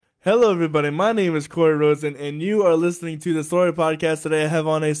Hello, everybody. My name is Corey Rosen, and you are listening to the Story Podcast. Today, I have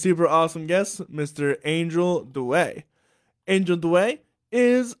on a super awesome guest, Mr. Angel Dweh. Angel Dweh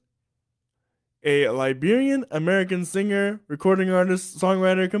is a Liberian American singer, recording artist,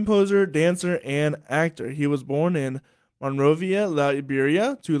 songwriter, composer, dancer, and actor. He was born in Monrovia,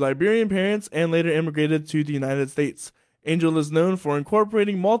 Liberia, to Liberian parents and later immigrated to the United States. Angel is known for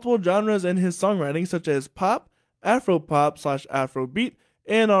incorporating multiple genres in his songwriting, such as pop, Afro-pop/Afrobeat,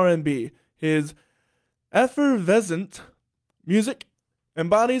 and R&B. His effervescent music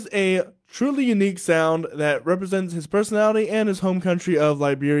embodies a truly unique sound that represents his personality and his home country of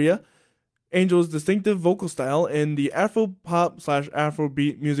Liberia. Angel's distinctive vocal style in the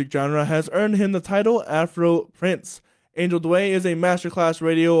Afro-pop/Afrobeat music genre has earned him the title Afro Prince. Angel Dweh is a Masterclass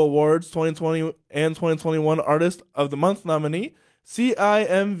Radio Awards 2020 and 2021 Artist of the Month nominee,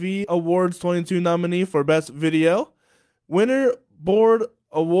 CIMV Awards 22 nominee for Best Video, winner Board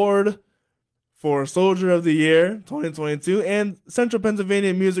Award for Soldier of the Year 2022, and Central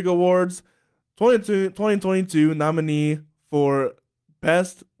Pennsylvania Music Awards 2022 nominee for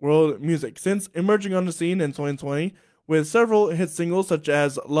Best World Music. Since emerging on the scene in 2020 with several hit singles such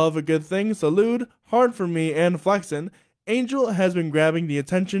as Love a Good Thing, Salute, Hard for Me, and Flexin', Angel has been grabbing the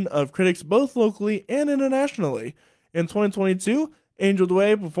attention of critics both locally and internationally. In 2022, Angel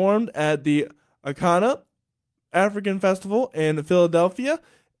Dweh performed at the Akana African Festival in Philadelphia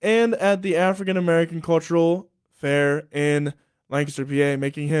and at the African American Cultural Fair in Lancaster, PA,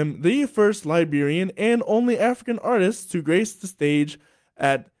 making him the first Liberian and only African artist to grace the stage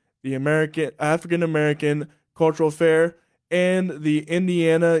at the African American Cultural Fair and the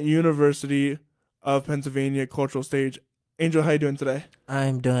Indiana University of Pennsylvania Cultural Stage. Angel, how you doing today?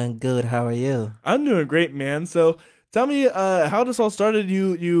 I'm doing good. How are you? I'm doing great, man. So tell me how this all started.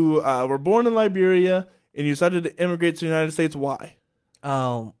 You were born in Liberia and you decided to immigrate to the United States. Why?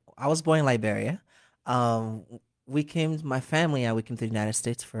 I was born in Liberia. My family and we came to the United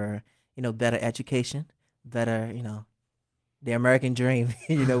States for, better education, better, the American dream.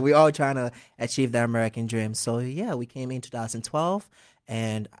 We all trying to achieve the American dream. So yeah, we came in 2012,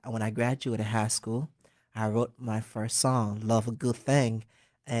 and when I graduated high school, I wrote my first song, "Love a Good Thing,"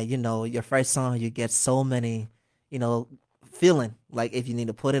 and your first song, you get so many, feeling like if you need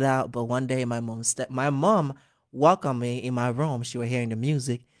to put it out. But one day, my mom welcomed me in my room. She was hearing the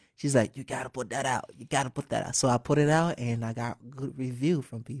music. She's like, "You gotta put that out. You gotta put that out." So I put it out, and I got good review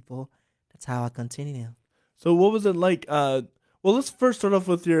from people. That's how I continue. So what was it like? Well, let's first start off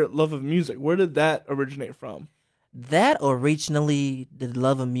with your love of music. Where did that originate from? That originally, the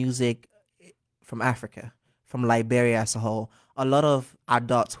love of music from Africa, from Liberia as a whole. A lot of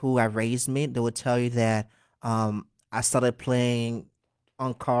adults who have raised me, they would tell you that I started playing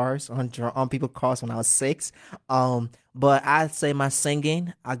on cars, on people's cars when I was 6. But I'd say my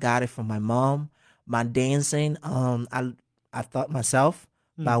singing, I got it from my mom. My dancing, I taught myself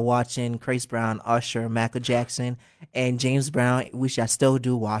by watching Chris Brown, Usher, Michael Jackson, and James Brown, which I still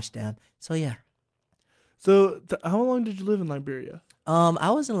do watch them. So yeah. So how long did you live in Liberia?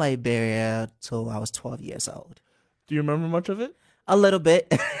 I was in Liberia till I was 12 years old. Do you remember much of it? A little bit,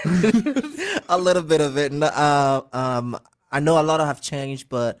 a little bit of it. I know a lot of have changed,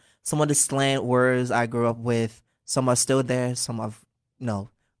 but some of the slang words I grew up with, some are still there, some are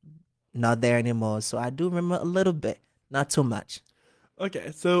not there anymore. So I do remember a little bit, not too much.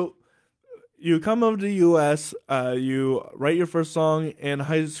 Okay, so you come over to the U.S., you write your first song in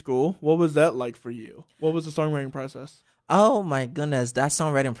high school. What was that like for you? What was the songwriting process? Oh my goodness, that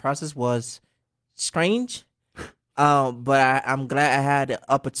songwriting process was strange. But I'm glad I had the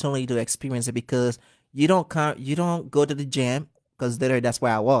opportunity to experience it because you don't go to the gym because literally that's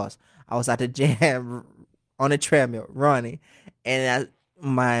where I was. I was at the gym on a treadmill running, and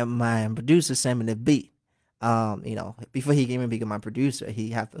my producer sent me the beat. Before he gave me become my producer,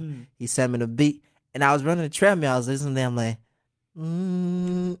 he sent me the beat, and I was running the treadmill. I was listening to them like,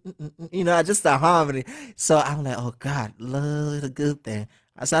 I just the harmony. So I'm like, oh God, love a good thing.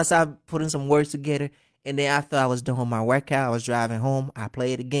 So I started putting some words together, and then after I was doing my workout, I was driving home. I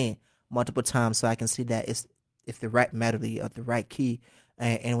played it again multiple times so I can see that it's the right melody or the right key.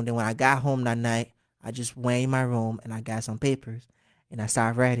 And then when I got home that night, I just went in my room and I got some papers and I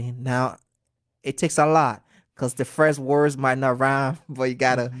started writing. Now it takes a lot because the first words might not rhyme, but you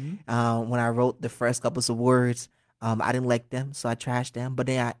gotta. When I wrote the first couple of words, I didn't like them, so I trashed them. But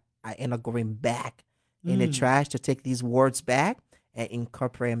then I ended up going back in the trash to take these words back and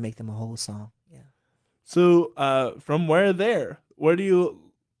incorporate and make them a whole song. Yeah. So from where do you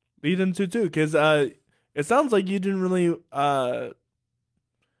lead into too? Because it sounds like you didn't really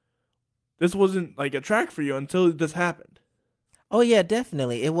this wasn't like a track for you until this happened. Oh yeah,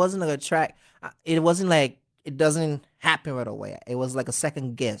 definitely. It wasn't like a track. It wasn't like it doesn't happen right away. It was like a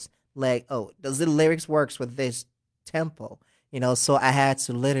second guess. Like, oh, does the lyrics works with this tempo? So I had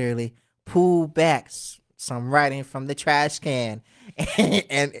to literally pull back some writing from the trash can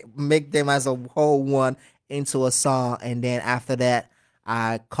and make them as a whole one into a song. And then after that,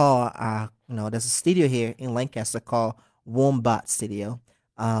 I call. There's a studio here in Lancaster called Wombat Studio.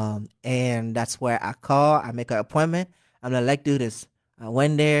 And that's where I call. I make an appointment. I'm like, let's do this. I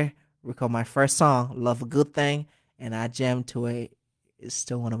went there, record my first song, Love a Good Thing, and I jammed to it. It's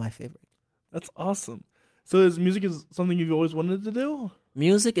still one of my favorites. That's awesome. So is music is something you've always wanted to do?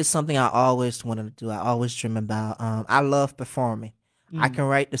 Music is something I always wanted to do. I always dream about. I love performing. I Mm. can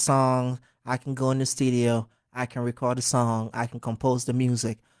write the song. I can go in the studio. I can record the song. I can compose the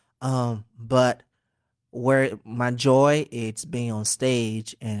music. But where my joy it's being on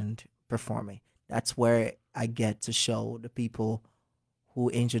stage and performing. That's where I get to show the people who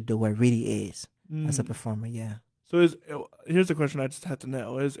Angel Dweh really is as a Mm. performer. Yeah. So here's the question I just had to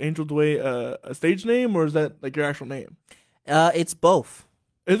know: Is Angel Dweh a stage name or is that like your actual name? It's both.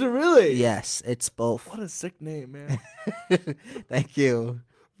 Is it really? Yes, it's both. What a sick name, man. Thank you.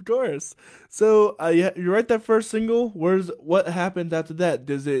 Of course. So you write that first single. What happens after that?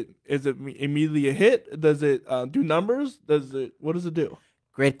 Is it immediately a hit? Does it do numbers? What does it do?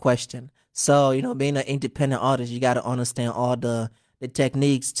 Great question. So, being an independent artist, you got to understand all the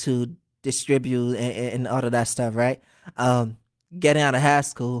techniques to distribute and all of that stuff, right? Um, Getting out of high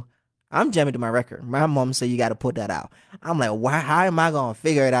school, I'm jamming to my record. My mom said you got to put that out. I'm like, why? How am I gonna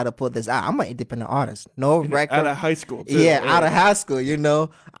figure it out to put this out? I'm an independent artist, no Out record. of high school, too. Yeah, out of high school,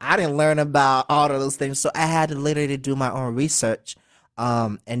 I didn't learn about all of those things, so I had to literally do my own research.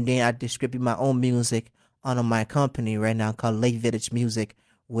 And then I distribute my own music under my company right now called Lake Village Music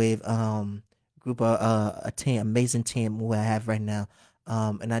with group of a team, amazing team who I have right now.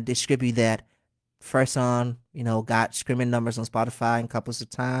 And I distribute that first on, got screaming numbers on Spotify and couples of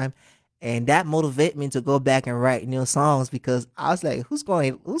time. And that motivated me to go back and write new songs because I was like, who's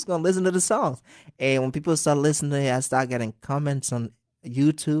gonna listen to the songs? And when people start listening, I start getting comments on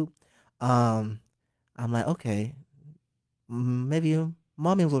YouTube. Um, I'm like, okay, maybe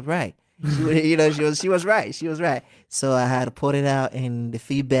mommy was right. She was right. She was right. So I had to put it out, and the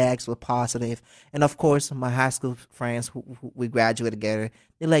feedbacks were positive. And of course, my high school friends who we graduated together,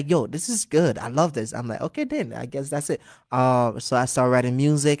 they're like, "Yo, this is good. I love this." I'm like, "Okay, then I guess that's it." So I started writing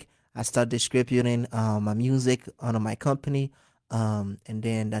music. I started distributing my music under my company, and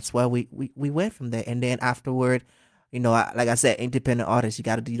then that's where we went from there. And then afterward, like I said, independent artists, you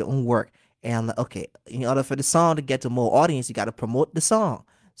got to do your own work. And I'm like, okay, in order for the song to get to more audience, you got to promote the song.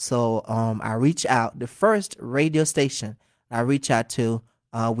 So I reach out. The first radio station I reach out to,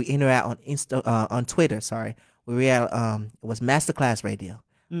 we interact on Twitter. Sorry, it was Masterclass Radio.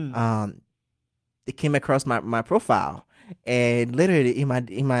 Mm. It came across my profile, and literally in my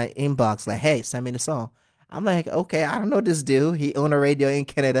inbox, like, hey, send me the song. I'm like, okay, I don't know this dude. He owned a radio in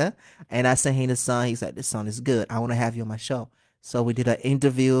Canada, and I sent him the song. He's like, this song is good. I want to have you on my show. So we did an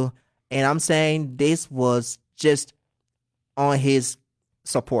interview, and I'm saying this was just on his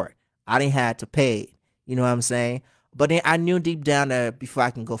support. I didn't have to pay. You know what I'm saying? But then I knew deep down that before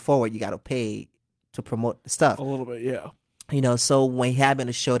I can go forward, you got to pay to promote the stuff. A little bit, yeah. So when he had me on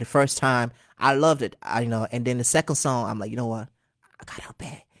the show the first time, I loved it. And then the second song, I'm like, you know what? I gotta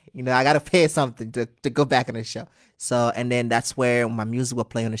pay. I gotta pay something to go back on the show. So, and then that's where my music will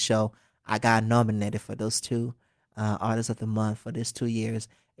play on the show. I got nominated for those two Artists of the Month for this 2 years.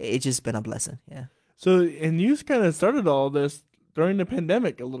 It's just been a blessing. Yeah. So, and you kind of started all this during the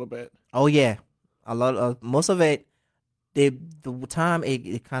pandemic a little bit. Oh yeah, a lot of most of it. The time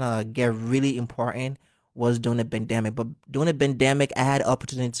it kind of get really important was during the pandemic. But during the pandemic, I had the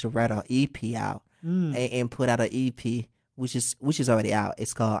opportunity to write an EP out and put out an EP, which is already out.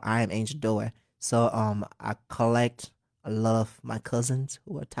 It's called I Am Angel Dweh. So I collect a lot of my cousins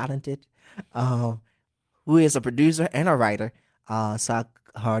who are talented, who is a producer and a writer.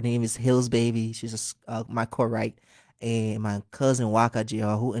 Her name is Hills Baby. She's my co-write. And my cousin Waka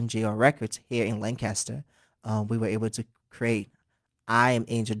JR, who in JR Records here in Lancaster, we were able to create I Am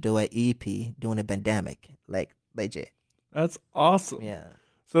Angel Dweh EP during the pandemic. Like, legit. That's awesome. Yeah.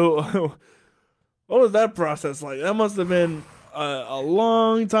 So, what was that process like? That must have been a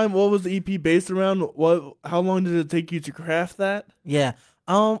long time. What was the EP based around? How long did it take you to craft that? Yeah.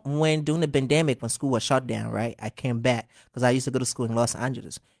 When during the pandemic, when school was shut down, right? I came back because I used to go to school in Los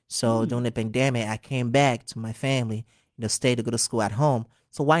Angeles. So during the pandemic, I came back to my family, stay to go to school at home.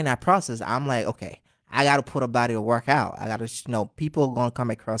 So why not process? I'm like, okay, I got to put a body of work out. I got to, people are going to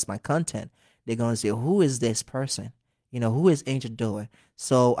come across my content. They're going to say, who is this person? who is Angel Dweh?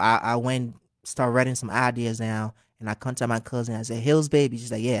 So I went start writing some ideas down, and I contact my cousin. I said, "Hills, baby."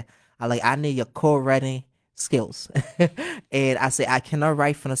 She's like, "Yeah." I need your co-writing skills, and I say I cannot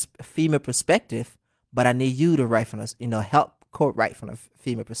write from a female perspective, but I need you to write from us, help co-write from a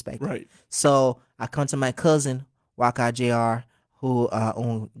female perspective. Right. So I come to my cousin Waka Jr., who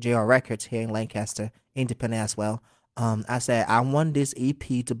own JR Records here in Lancaster, independent as well. I said I want this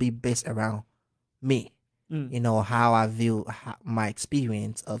EP to be based around me. Mm. How I view my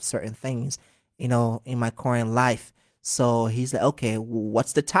experience of certain things, in my current life. So he's like, okay,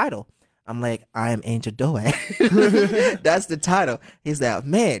 what's the title? I'm like, I am Angel Dweh. That's the title. He's like,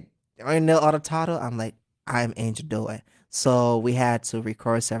 man, I know all the title. I'm like, I am Angel Dweh. So we had to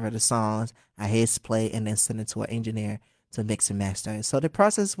record several of the songs. I hit play and then send it to an engineer to mix and master it. So the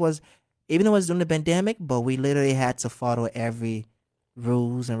process was, even though it was during the pandemic, but we literally had to follow every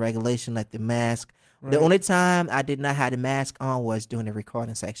rules and regulation, like the mask. Right. The only time I did not have the mask on was during the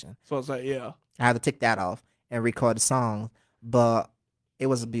recording section. So it's like, yeah. I had to take that off and record the song, but it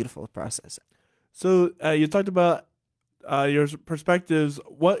was a beautiful process. So you talked about your perspectives.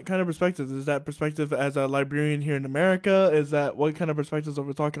 What kind of perspectives? Is that perspective as a Liberian here in America? Is that what kind of perspectives are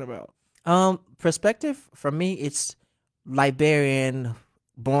we talking about? Perspective for me, it's Liberian,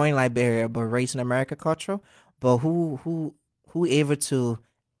 born in Liberia but raised in America culture. But who able to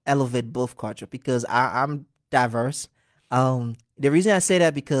elevate both culture, because I'm diverse. The reason I say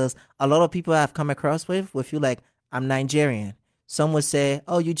that because a lot of people I've come across with feel like I'm Nigerian. Some would say,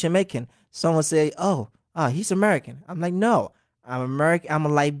 "Oh, you Jamaican." Some would say, "Oh, he's American." I'm like, no, I'm American. I'm a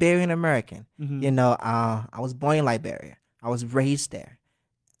Liberian American. Mm-hmm. I was born in Liberia. I was raised there,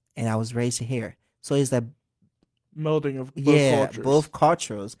 and I was raised here. So it's like melding of both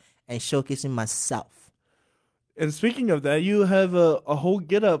cultures and showcasing myself. And speaking of that, you have a whole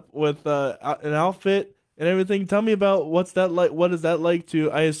get up with an outfit and everything. Tell me about what's that like. What is that like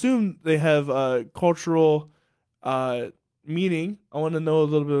to? I assume they have cultural meaning. I want to know a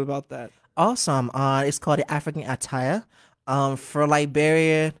little bit about that. Awesome. It's called the African attire. For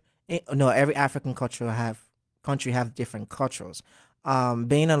Liberia, every African country have different cultures.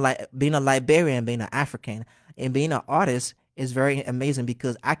 Being a Liberian, being an African, and being an artist is very amazing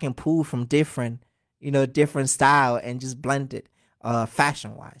because I can pull from different style and just blend it,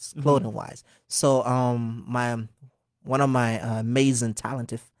 fashion wise, clothing wise. So, one of my amazing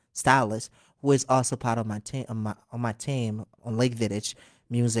talented stylists, who is also part of my team, on my team on Lake Village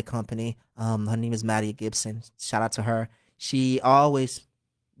Music Company. Her name is Maddie Gibson. Shout out to her. She always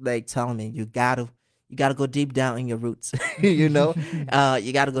telling me you gotta go deep down in your roots. You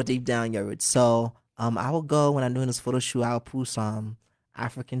gotta go deep down in your roots. So I will go when I'm doing this photo shoot. I'll pull some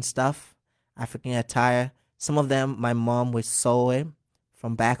African stuff, African attire. Some of them my mom would sew it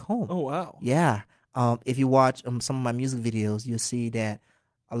from back home. Oh wow! Yeah. If you watch some of my music videos, you'll see that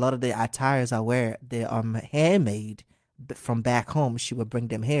a lot of the attires I wear, they are handmade from back home. She would bring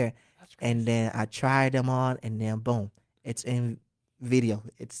them here, and then I try them on, and then boom, it's in video.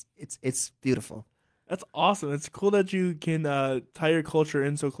 It's beautiful. That's awesome. It's cool that you can tie your culture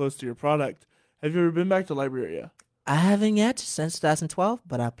in so close to your product. Have you ever been back to Liberia? I haven't yet since 2012,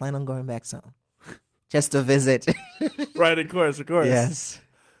 but I plan on going back soon, just to visit. Right, of course. Yes.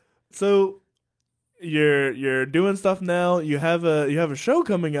 So you're doing stuff now. You have a show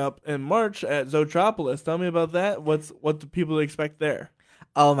coming up in March at Zootropolis. Tell me about that. What do people expect there?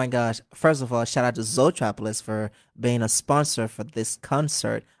 Oh my gosh. First of all, shout out to Zootropolis for being a sponsor for this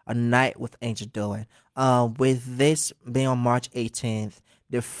concert, A Night with Angel Dweh. With this being on March 18th,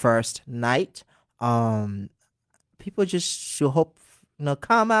 the first night, people just should hope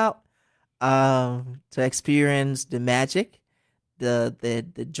come out to experience the magic,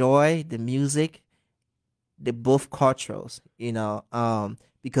 the joy, the music, the both cultures,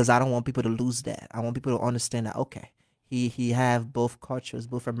 because I don't want people to lose that. I want people to understand that, okay, he have both cultures,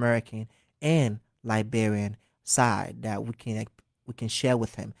 both American and Liberian side that we can share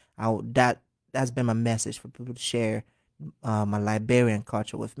with him. That's been my message for people to share my Liberian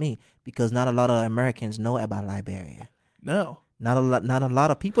culture with me, because not a lot of Americans know about Liberia. No, not a lot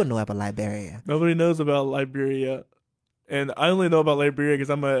of people know about Liberia. Nobody knows about Liberia, and I only know about Liberia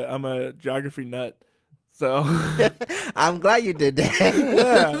because I'm a geography nut. So I'm glad you did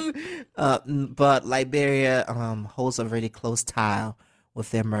that. Yeah. But Liberia holds a really close tie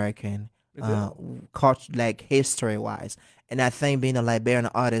with the American culture, like history wise. And I think being a Liberian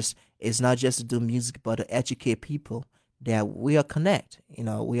artist is not just to do music, but to educate people that we are connect.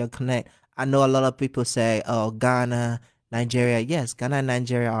 We are connect. I know a lot of people say, "Oh, Ghana, Nigeria." Yes, Ghana and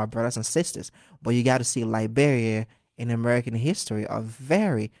Nigeria are brothers and sisters, but you got to see Liberia and American history are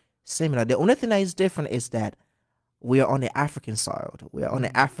very similar. The only thing that is different is that we are on the African soil. We are on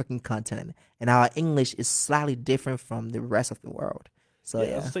the African continent, and our English is slightly different from the rest of the world. So Yeah,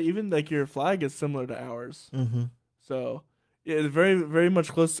 yeah. so even like your flag is similar to ours. Mm-hmm. So yeah, it's very, very much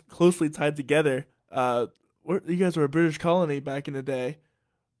closely tied together. You guys were a British colony back in the day,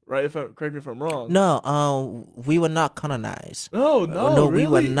 right? Correct me if I'm wrong. No, we were not colonized. No, no, No, we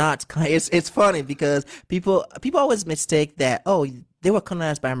were really. not. It's funny because people always mistake that. Oh, they were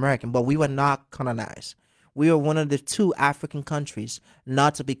colonized by American, but we were not colonized. We were one of the two African countries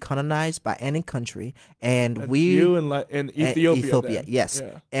not to be colonized by any country, and That's we you and Ethiopia. Ethiopia, then. yes,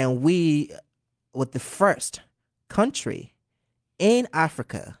 Yeah. and we were the first country in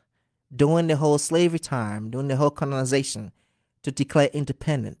Africa during the whole slavery time, during the whole colonization, to declare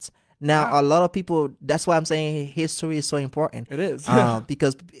independence. Now, Wow. a lot of people, that's why I'm saying history is so important. It is.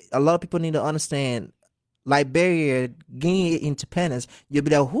 Because a lot of people need to understand Liberia gained independence. You'll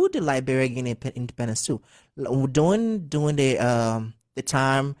be like, who did Liberia gain independence to? During the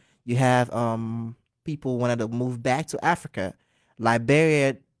time you have people wanted to move back to Africa,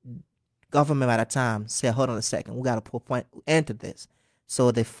 Liberia government at the time said, hold on a second, we got to put point end to this.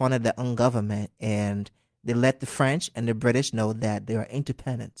 So they funded their own government, and they let the French and the British know that they are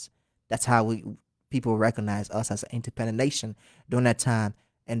independent. That's how people recognize us as an independent nation during that time.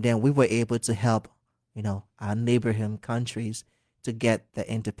 And then we were able to help, our neighboring countries to get the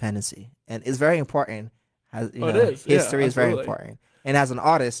independency. And it's very important. As, It is. History Yeah, is very absolutely. important. And as an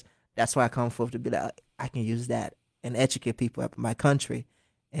artist, that's why I come forth to be like, I can use that and educate people about my country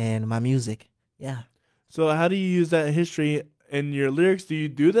and my music. Yeah. So how do you use that history in your lyrics? Do you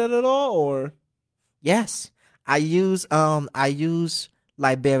do that at all, or? Yes. I use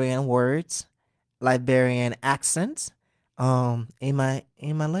Liberian words, Liberian accents, in my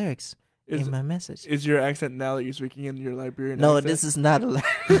lyrics, in my message. Is your accent now that you're speaking in your Liberian No, accent? this is not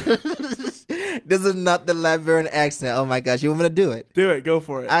this is not the Liberian accent. Oh my gosh, you want me to do it? Do it. Go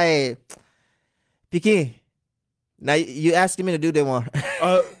for it. Piqué. Now you asking me to do that one.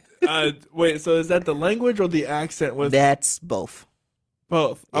 Wait, so is that the language or the accent? With That's both.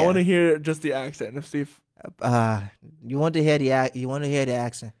 both. I Yeah. want to hear just the accent and see if. You want to hear the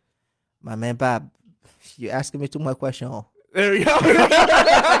accent, my man Bob. You asking me too much question. There we go.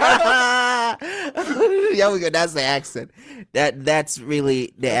 Yeah, we go. That's the accent. That's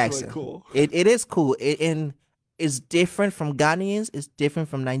really the That's really accent. cool. It is cool. And it's different from Ghanaians. It's different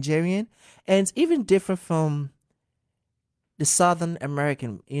from Nigerian, and it's even different from the Southern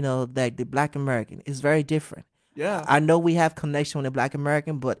American. Like the Black American. It's very different. Yeah. I know we have connection with the Black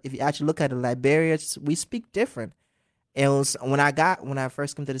American, but if you actually look at the Liberia, we speak different. And when I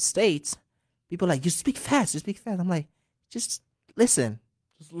first came to the States, people were like, you speak fast. I'm like, just listen.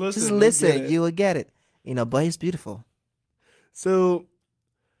 Just listen. Just you listen. get it. You will get it. But it's beautiful. So,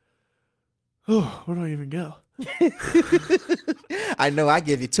 where do I even go? I know I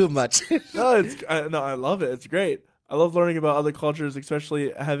give you too much. No, I love it. It's great. I love learning about other cultures,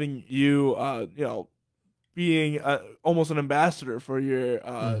 especially having you, being almost an ambassador for your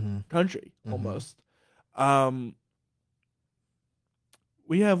country, almost.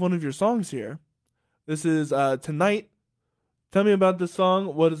 We have one of your songs here. This is Tonight. Tell me about this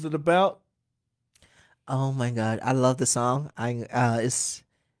song. What is it about? Oh my God, I love the song.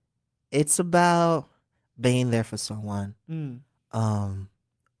 It's about being there for someone,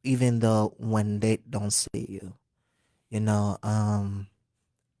 even though when they don't see you. I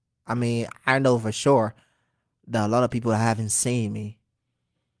mean, I know for sure that a lot of people that haven't seen me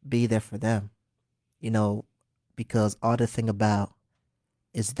be there for them, because all they think about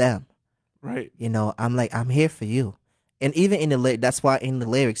is them. Right. I'm like, I'm here for you. And even in that's why in the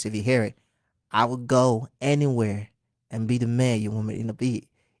lyrics, if you hear it, I would go anywhere and be the man you want me to be.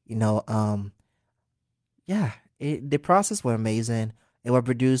 The process were amazing. It were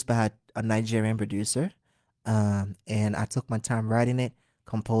produced by a Nigerian producer. And I took my time writing it,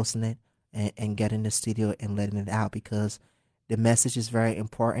 composing it, and getting in the studio and letting it out because the message is very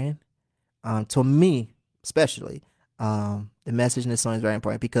important. To me, especially, the message in the song is very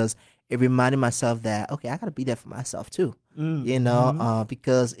important because it reminded myself that, okay, I got to be there for myself too. Because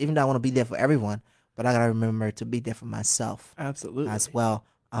even though I want to be there for everyone, but I got to remember to be there for myself. Absolutely. As well.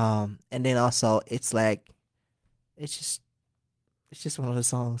 And then also it's like, it's just one of the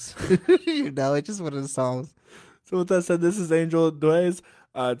songs. It's just one of the songs. So with that said, this is Angel Dweh's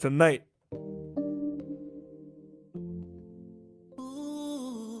Tonight.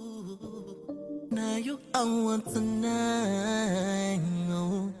 Now you I want tonight,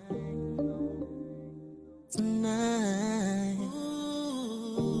 oh. Tonight.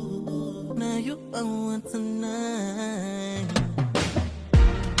 Now you I want tonight.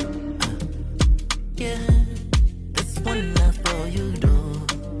 Yeah.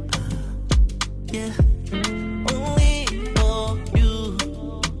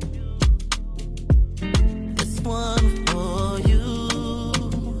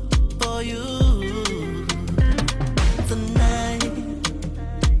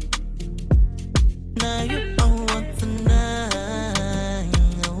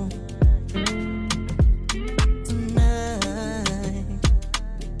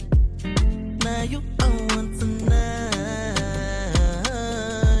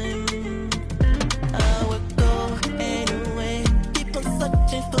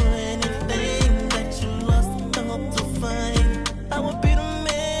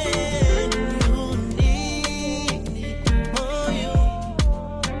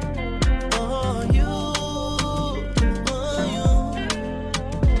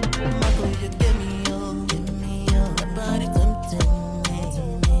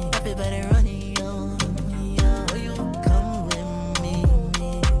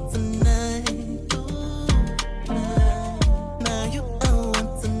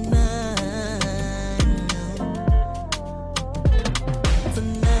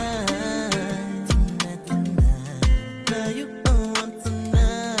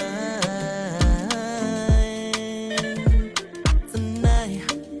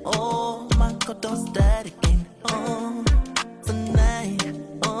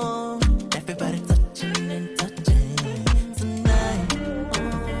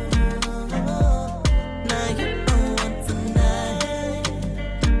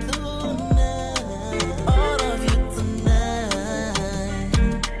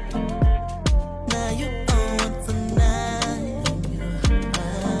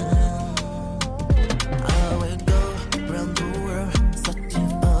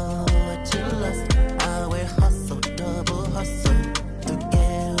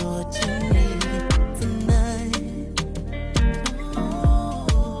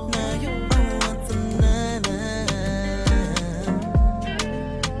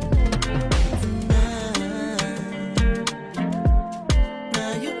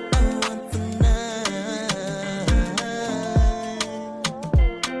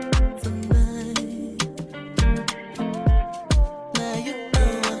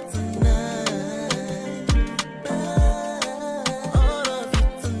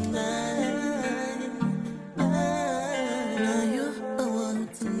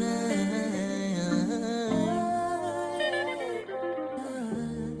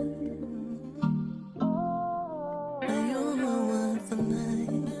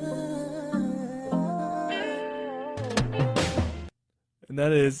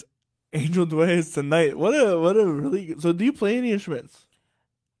 that is Angel Dweh Tonight. What a really. So do you play any instruments?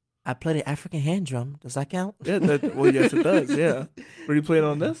 I play the African hand drum. Does that count? Yeah. Well, yes, it does. Yeah. Were you playing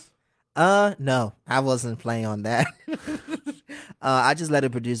on this? No, I wasn't playing on that. I just let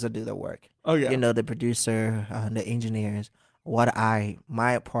the producer do the work. Oh yeah. You know, the producer, the engineers.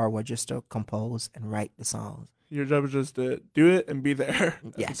 My part was just to compose and write the songs. Your job is just to do it and be there.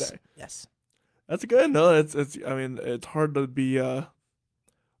 every Yes, day. yes. That's good. No, it's. I mean, it's hard to be a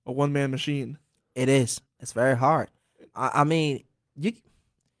one-man machine. It is. It's very hard. I mean, you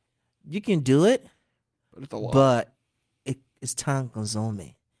can do it, But it's a lot. but it's time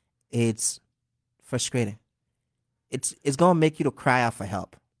consuming. It's frustrating. It's gonna make you to cry out for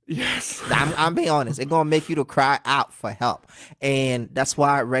help. Yes. I'm being honest. It's gonna make you to cry out for help, and that's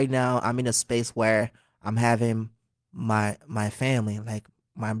why right now I'm in a space where I'm having my family, like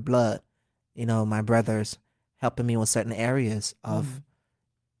my blood, my brothers, helping me with certain areas of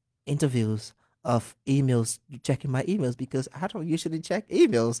interviews, of emails, checking my emails because I don't usually check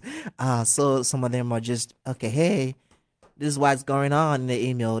emails. So some of them are just okay. Hey, this is what's going on in the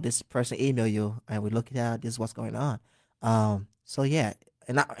email. This person email you, and we look it out. This is what's going on. So yeah,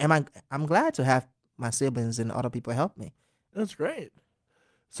 and I'm glad to have my siblings and other people help me. That's great.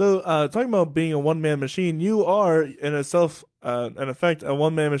 So, talking about being a one-man machine, you are in effect, a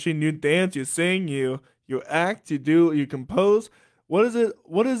one-man machine. You dance, you sing, you act, you compose. What is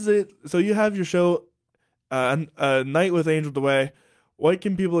it? So you have your show, Night with Angel Dweh. What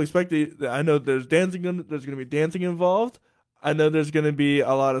can people expect? I know there's dancing. There's going to be dancing involved. I know there's going to be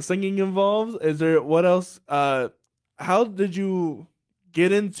a lot of singing involved. Is there what else? How did you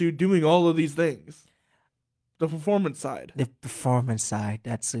get into doing all of these things? The performance side. The performance side.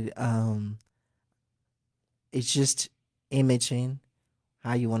 That's it's just imaging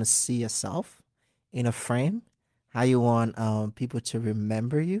how you want to see yourself in a frame, how you want people to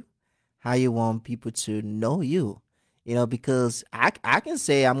remember you, how you want people to know you. Because I can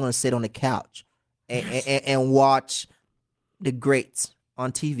say I'm gonna sit on the couch and watch the greats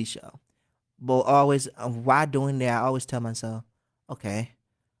on TV show, but always while doing that, I always tell myself, okay,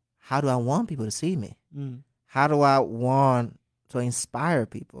 how do I want people to see me? How do I want to inspire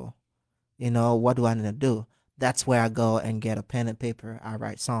people? What do I need to do? That's where I go and get a pen and paper. I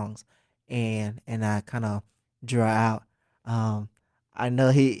write songs, and I kind of draw out. I know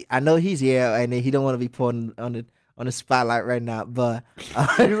he's here, and he don't want to be put on the spotlight right now, but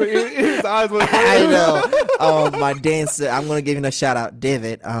His eyes went I know. My dancer, I'm gonna give him a shout out,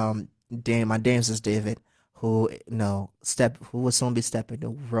 David. My dancer's David, who will soon be stepping the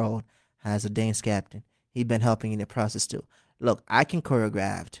road as a dance captain. He been helping in the process too. Look, I can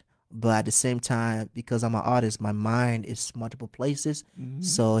choreograph, but at the same time, because I'm an artist, my mind is multiple places.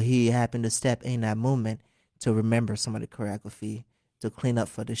 So he happened to step in that moment to remember some of the choreography, to clean up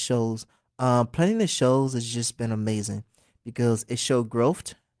for the shows. Planning the shows has just been amazing because it showed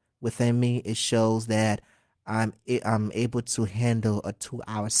growth within me. It shows that I'm able to handle a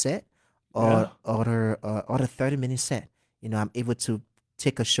 2-hour set or a 30-minute set. I'm able to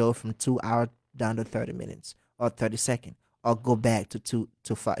take a show from 2 hours down to 30 minutes or 30 seconds or go back to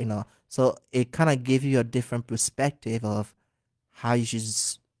 5. So it kind of gives you a different perspective of how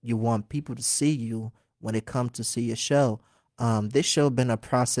you want people to see you when they come to see your show. This show been a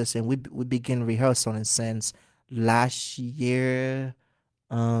process, and we begin rehearsing since last year.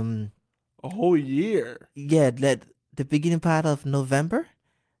 a whole year. Yeah, the beginning part of November.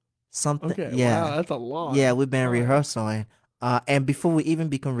 Something. Okay. Yeah. Wow, that's a lot. Yeah, we've been All right. rehearsing. And before we even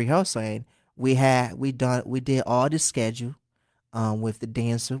begin rehearsing, we did all the schedule, with the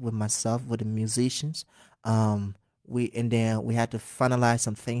dancer, with myself, with the musicians. We had to finalize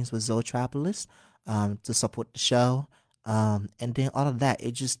some things with Zootropolis, to support the show. And then all of that,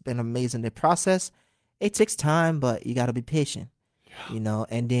 it's just been amazing. The process, it takes time, but you gotta be patient,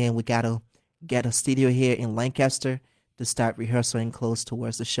 And then we gotta get a studio here in Lancaster to start rehearsing close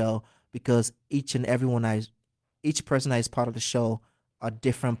towards the show because each person that is part of the show a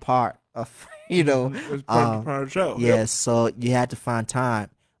different part of It's part of the show. Yes, so you had to find time,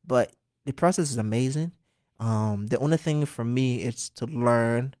 but the process is amazing. The only thing for me is to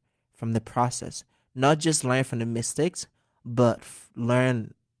learn from the process, not just learn from the mistakes, but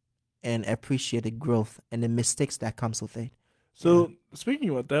learn and appreciate the growth and the mistakes that comes with it. So speaking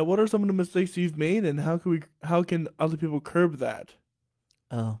about that, what are some of the mistakes you've made, and how can other people curb that?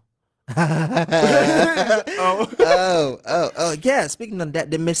 Oh. Oh. Yeah. Speaking of that,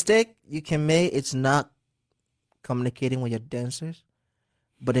 the mistake you can make it's not communicating with your dancers,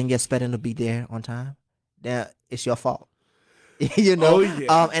 but then you're expecting to be there on time. Then it's your fault. Oh,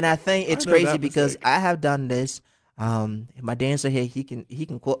 yeah. And I think it's I know crazy that because mistake. I have done this. My dancer here, he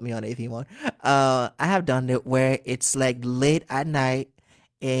can quote me on it if he want. I have done it where it's like late at night,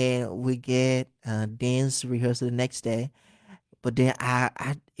 and we get dance rehearsal the next day. But then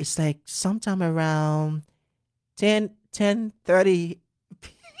I it's like sometime around 10:30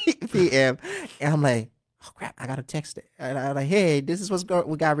 p.m. and I'm like, oh crap, I gotta text it. And I'm like, hey, this is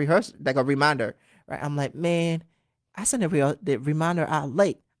we got rehearsed, like a reminder, right? I'm like, man, I sent the reminder out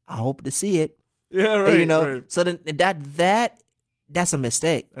late. I hope to see it. Yeah, And, right. Right. So then that's a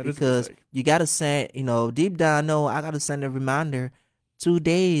mistake That is a because mistake. you gotta send, deep down, no, I gotta send a reminder 2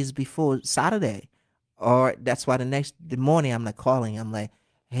 days before Saturday, or that's why the morning I'm like calling. I'm like,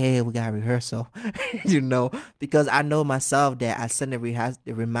 hey, we got rehearsal, because I know myself that I sent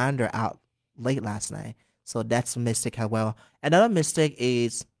the reminder out late last night. So that's a mistake as well. Another mistake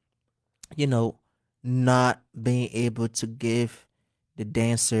is, not being able to give the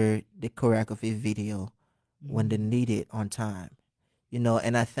dancer the choreography video when they need it on time.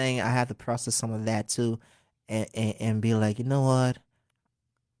 And I think I have to process some of that too, and be like, you know what,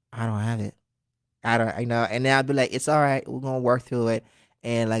 I don't have it. I don't, and then I'll be like, it's all right, we're gonna work through it.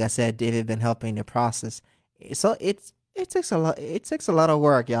 And like I said, David been helping the process. So it takes a lot. It takes a lot of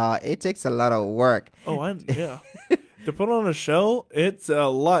work, y'all. It takes a lot of work. Oh, yeah. To put on a show, it's a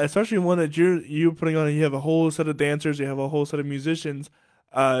lot, especially one that you're putting on. You have a whole set of dancers, you have a whole set of musicians.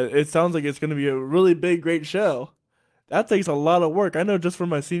 It sounds like it's going to be a really big, great show. That takes a lot of work. I know just for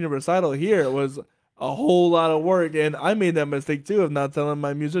my senior recital here, it was a whole lot of work, and I made that mistake too of not telling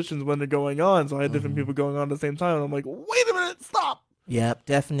my musicians when they're going on. So I had different people going on at the same time, and I'm like, wait a minute, stop. Yep,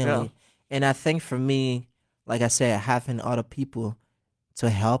 definitely. Yeah. And I think for me, like I said, having other people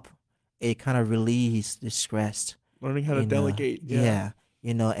to help, it kind of relieves the stress. Learning how to delegate. Yeah.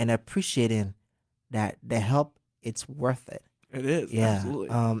 And appreciating that the help, it's worth it. It is. Yeah.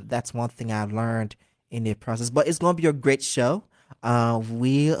 Absolutely. That's one thing I learned in the process. But it's gonna be a great show.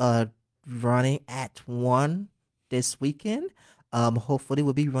 We are running Act 1 this weekend. Hopefully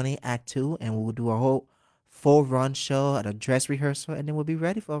we'll be running Act 2, and we'll do a whole full run show at a dress rehearsal, and then we'll be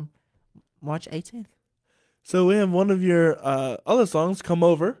ready for March 18th. So we have one of your other songs, Come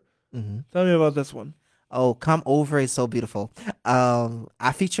Over. Mm-hmm. Tell me about this one. Oh, Come Over is so beautiful.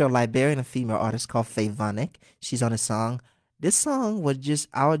 I feature a Liberian female artist called Faye Vanek. She's on the song. This song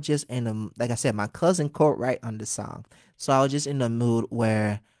I was just in the, like I said, my cousin co-wrote on the song. So I was just in the mood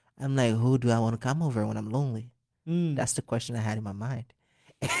where I'm like, who do I want to come over when I'm lonely? That's the question I had in my mind.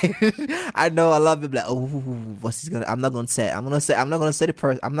 I know a lot of people like, oh, what's he gonna? I'm not gonna say the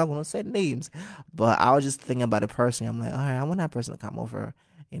person. I'm not gonna say names, but I was just thinking about the person. I'm like, all right, I want that person to come over.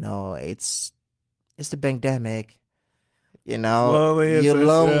 It's the pandemic. Lonely, You're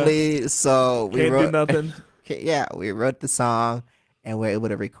lonely, so we Can't wrote do nothing. Yeah, we wrote the song and we're able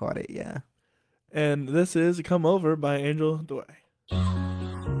to record it. Yeah. And this is Come Over by Angel Dweh.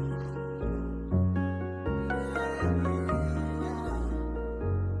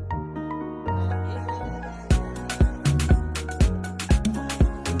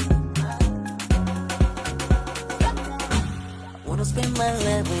 Wanna spend my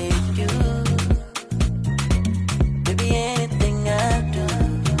life with you. Baby, anything I do.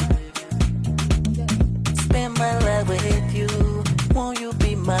 Spend my life with you. Won't you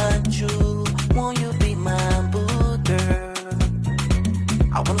be my Jew? Won't you be my boo girl?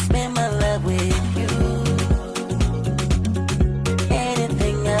 I wanna spend my life with you.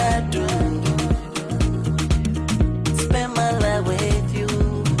 Anything I do. Spend my life with you.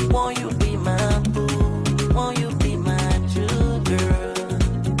 Won't you be my boo? Won't you be my Jew girl?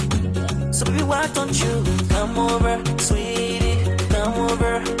 So baby, why don't you come over, sweetie? Come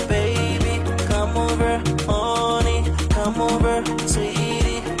over, baby. Come over, honey. Come over,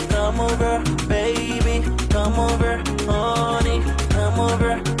 sweetie. Come over, baby. Come over, honey. Come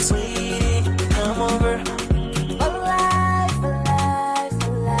over, sweetie. Come over. Alive, alive,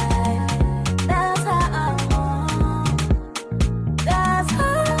 alive. That's how I want. That's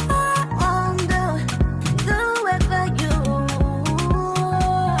how I want to do it for you.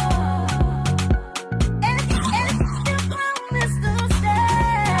 And you promise to stay.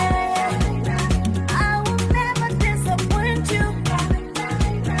 I will never disappoint you.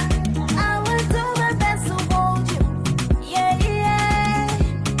 I will do my best to hold you. Yeah, yeah.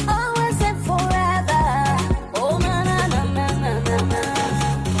 Oh,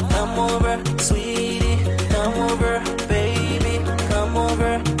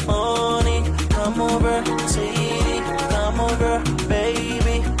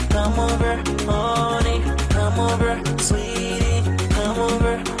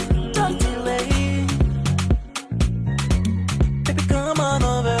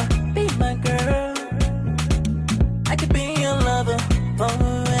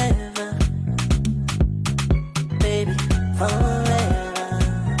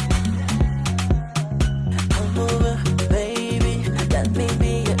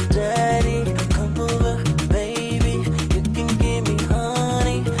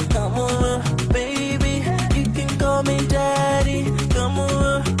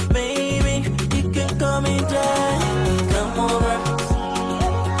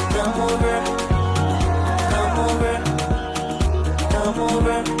 come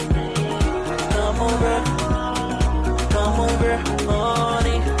over, come over, come over,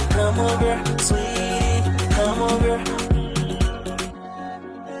 honey, come over, sweetie, come over.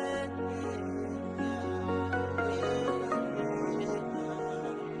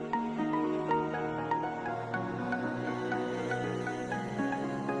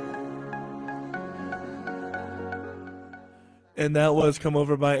 And that was Come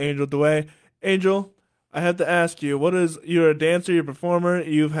Over by Angel Dweh. Angel, I have to ask you, you're a dancer, you're a performer,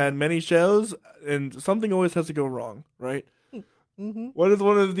 you've had many shows, and something always has to go wrong, right? Mm-hmm. What is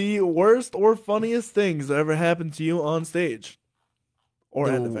one of the worst or funniest things that ever happened to you on stage? Or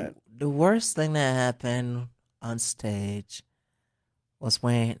at an event? The worst thing that happened on stage was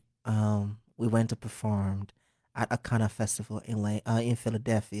when we went to perform at a kind of festival in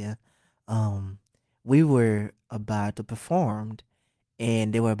Philadelphia. We were about to perform,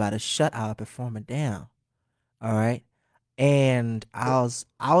 and they were about to shut our performer down. All right, and I was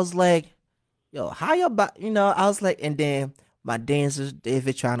like, "Yo, how you about?" I was like, and then my dancers,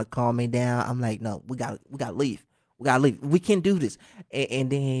 David, trying to calm me down. I'm like, "No, we got to leave. We gotta leave. We can't do this." And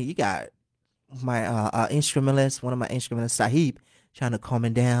then you got my instrumentalist, one of my instrumentalists, Sahib, trying to calm me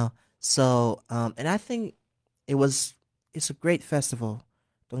down. So, and I think it's a great festival.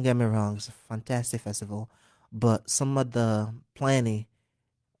 Don't get me wrong, it's a fantastic festival, but some of the planning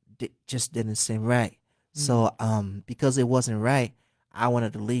just didn't seem right. So, because it wasn't right, I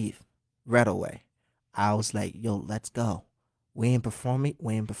wanted to leave right away. I was like, "Yo, let's go. We ain't performing.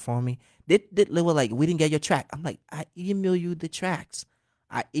 We ain't performing." They were like, "We didn't get your track." I'm like, "I email you the tracks.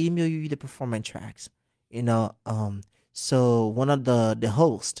 I email you the performance tracks." So one of the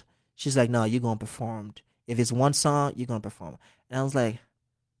host, she's like, "No, you're gonna perform. If it's one song, you're gonna perform." And I was like,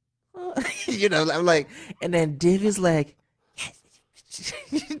 I'm like, and then David's like,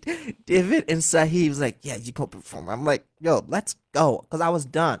 David and Sahib's like, "Yeah, you gonna perform." I'm like, "Yo, let's go," because I was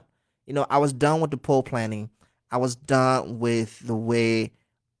done. I was done with the poll planning. I was done with the way.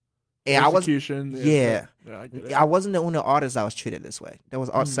 And Execution. I wasn't the only artist that was treated this way. There was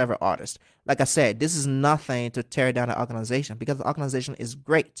several artists. Like I said, this is nothing to tear down the organization, because the organization is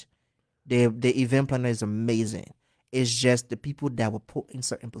great. The event planner is amazing. It's just the people that were put in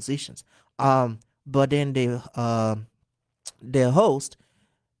certain positions. But then the host,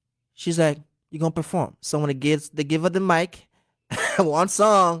 she's like, "You're gonna perform." So when they give her the mic, one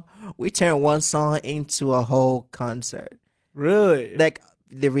song, we turn one song into a whole concert. Really? Like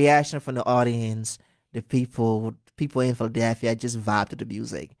the reaction from the audience, the people in Philadelphia just vibed to the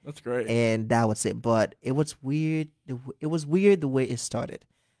music. That's great. And that was it. But it was weird. It was weird the way it started.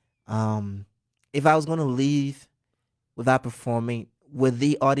 If I was gonna leave without performing, would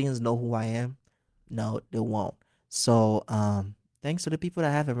the audience know who I am? No, they won't. So, thanks to the people that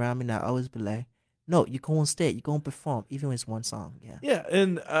I have around me, that I always be like, "No, you go on stage, you go and perform, even if it's one song." Yeah. Yeah,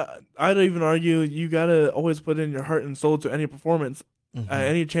 and I'd even argue you gotta always put in your heart and soul to any performance.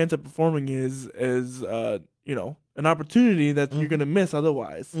 Any chance at performing is an opportunity that you're gonna miss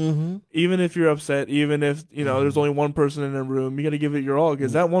otherwise. Even if you're upset, even if there's only one person in the room, you gotta give it your all,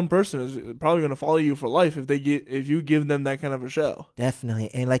 because that one person is probably gonna follow you for life if you give them that kind of a show. Definitely,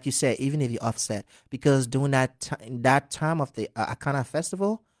 and like you said, even if you're upset, because during that time of the Akana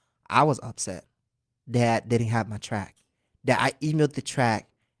festival, I was upset that they didn't have my track, that I emailed the track,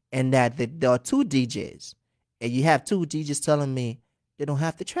 and that there are two DJs, and you have two DJs telling me they don't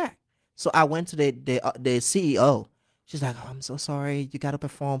have the track. So I went to the CEO. She's like, "Oh, I'm so sorry. You gotta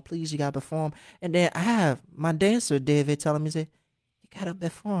perform, please. You gotta perform." And then I have my dancer David telling me, "Say, you gotta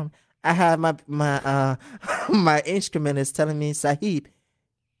perform." I have my my instrumentist telling me, "Sahib,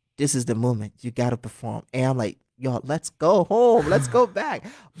 this is the moment. You gotta perform." And I'm like, "Yo, let's go home. Let's go back."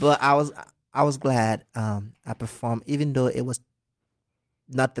 But I was glad I performed, even though it was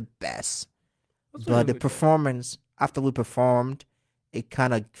not the best. But the performance after we performed, it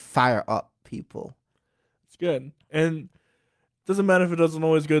kind of fire up people. It's good, and it doesn't matter if it doesn't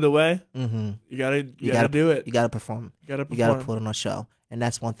always go the way. You gotta do it. You gotta perform. You gotta put on a show, and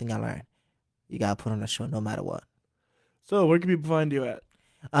that's one thing I learned. You gotta put on a show no matter what. So where can people find you at?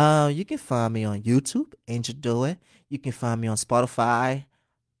 You can find me on YouTube, Angel Dweh. You can find me on Spotify,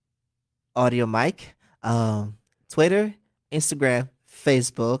 Audio Mic, Twitter, Instagram,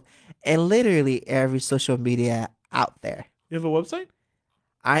 Facebook, and literally every social media out there. You have a website?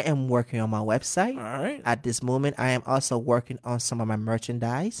 I am working on my website. All right. At this moment, I am also working on some of my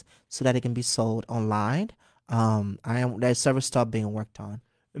merchandise so that it can be sold online. There's several stuff being worked on.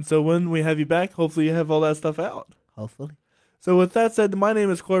 And so when we have you back, hopefully you have all that stuff out. Hopefully. So with that said, my name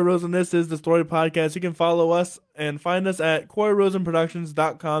is Corey Rosen. This is The Story Podcast. You can follow us and find us at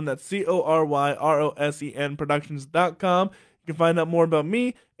CoreyRosenProductions.com. That's CorYrosen Productions.com. You can find out more about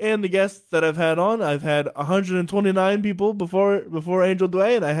me and the guests that I've had on. I've had 129 people before Angel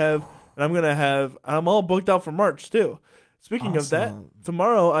Dweh, and I'm all booked out for March too. Speaking of that, Awesome.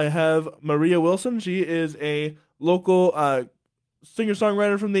 tomorrow I have Maria Wilson. She is a local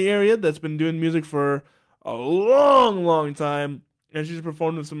singer-songwriter from the area that's been doing music for a long, long time, and she's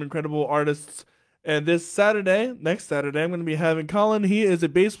performed with some incredible artists. And next Saturday, I'm going to be having Colin. He is a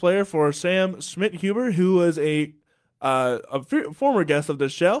bass player for Sam Schmidt-Huber, who was a former guest of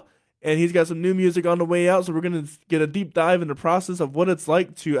this show, and he's got some new music on the way out. So we're going to get a deep dive into the process of what it's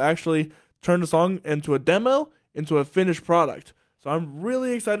like to actually turn a song into a demo, into a finished product. So I'm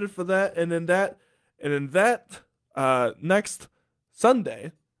really excited for that. And then next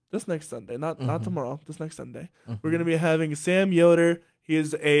Sunday, not tomorrow, this next Sunday, we're going to be having Sam Yoder. He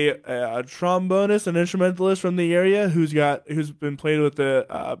is a trombonist and instrumentalist from the area who's been played with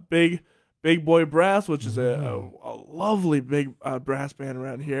the Big Boy Brass, which is a lovely big brass band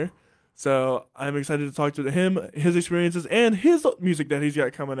around here. So I'm excited to talk to him, his experiences, and his music that he's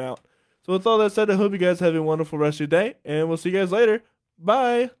got coming out. So with all that said, I hope you guys have a wonderful rest of your day, and we'll see you guys later.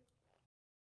 Bye.